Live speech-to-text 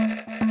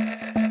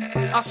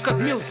enskred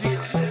music.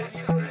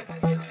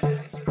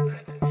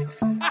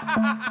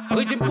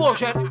 Rhythm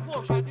project.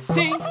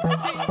 Sing.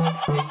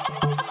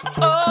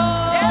 Oh,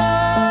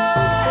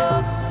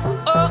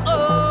 oh,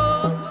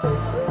 oh.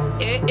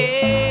 Eh,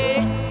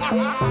 eh.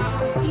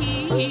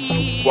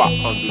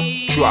 Supaman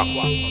the track.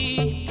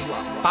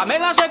 Pas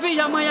mélanger vie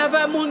à moi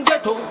avec mon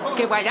ghetto.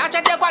 Que voyage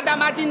de quoi dans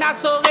ma dina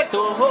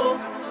soreto.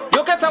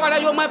 Yo que fait voilà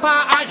yo moi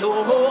pas à yo.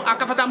 A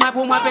ka fait moi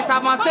pour moi peut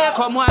s'avancer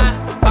comme moi.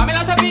 Pas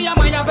mélanger vie à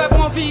moi avec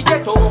mon fille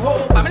ghetto.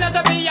 Pas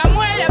mélanger vie à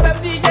moi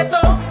avec petit ghetto.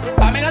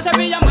 Pas mélanger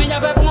vie à moi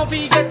avec mon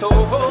fille ghetto.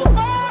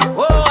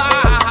 Oh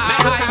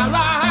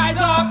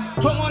rise up.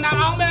 Tout le monde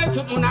a armé,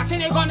 tout le monde a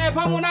tenu qu'on est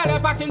pas mon a les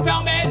patines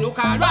permet nous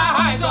can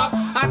rise up.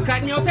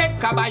 Enskred music,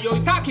 cabayo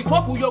ça qu'il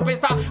faut pour yo payer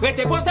ça.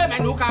 Rete posé mais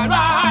nous can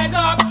rise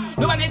up.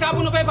 Nous pas d'état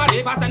pour nous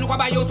parler parce que nous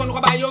cabayo son nous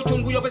cabayo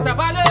tune pour yo payer ça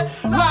parler.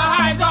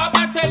 Rise up,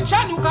 c'est le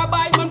chat nous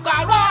cabayo nous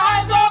can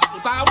rise up.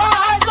 Nous can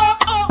rise up.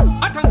 Oh,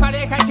 attends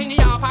parler continue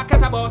en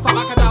paquet à boss, en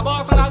paquet à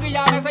boss, en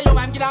arrière mais c'est yo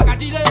même qui l'a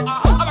gadilé.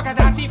 En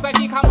paquet à tif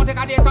petit ka monter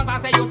ka descendre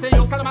parce que yo c'est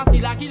yo seulement si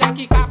la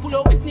qui ka pour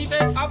le sniffer.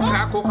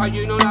 Après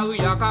cocaïne on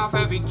arrière ka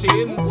fait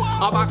victime.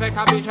 En paquet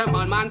à biche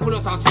man pour le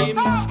centime.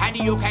 A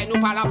dit yo que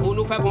nous pas là pour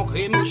nous faire bon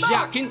crime.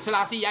 Jacques c'est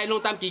la si y a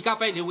longtemps qui ka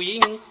fait le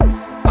wing.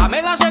 Pas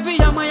mélanger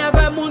vie à moi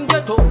avec mon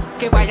ghetto.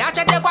 Que voyage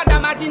de quoi dans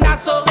ma dina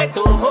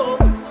soreto.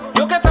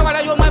 Yo que fait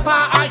voilà yo moi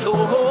pas à yo.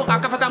 A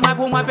ka fait moi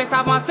pour moi peut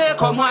s'avancer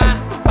comme moi.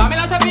 Pas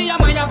mélanger vie à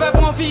moi avec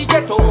mon fille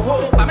ghetto.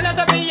 Pas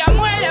mélanger vie à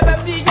moi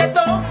avec petit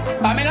ghetto.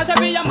 Pas mélanger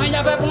vie à moi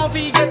avec mon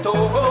fille ghetto.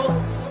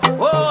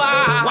 Oh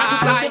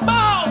c'est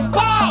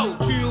bon.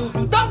 Tu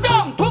tout dom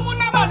tout le monde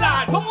est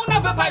malade. Tout le monde ne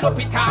veut pas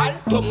l'hôpital.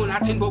 Tout le monde a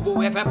tin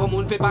bobo et fait pour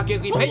monde fait pas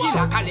guérir. Pays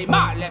la calé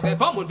mal. Fait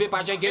pas monde fait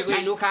pas guérir.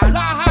 Nous can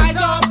rise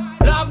up.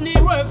 Love the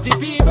worth the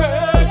people.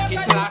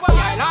 King Selassie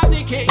I love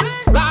the king.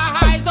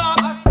 Rise up.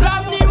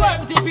 Love the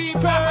worth the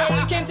people.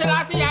 King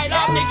Selassie I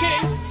love the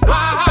king.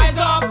 Rise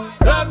up.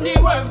 Love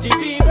the worth the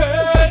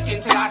people.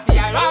 King Selassie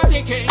I love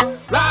the king.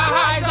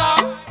 Rise up.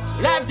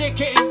 Love the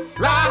king.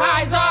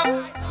 Rise up.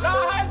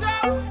 Rise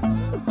up.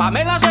 Pas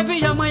mélanger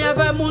vie à moi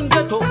avec mon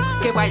ghetto.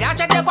 Que voyage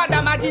de quoi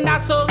dans ma dina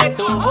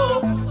soreto.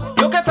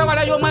 Yo que fait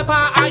voilà yo moi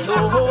pas à yo.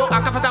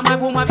 A ka fait moi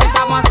pour moi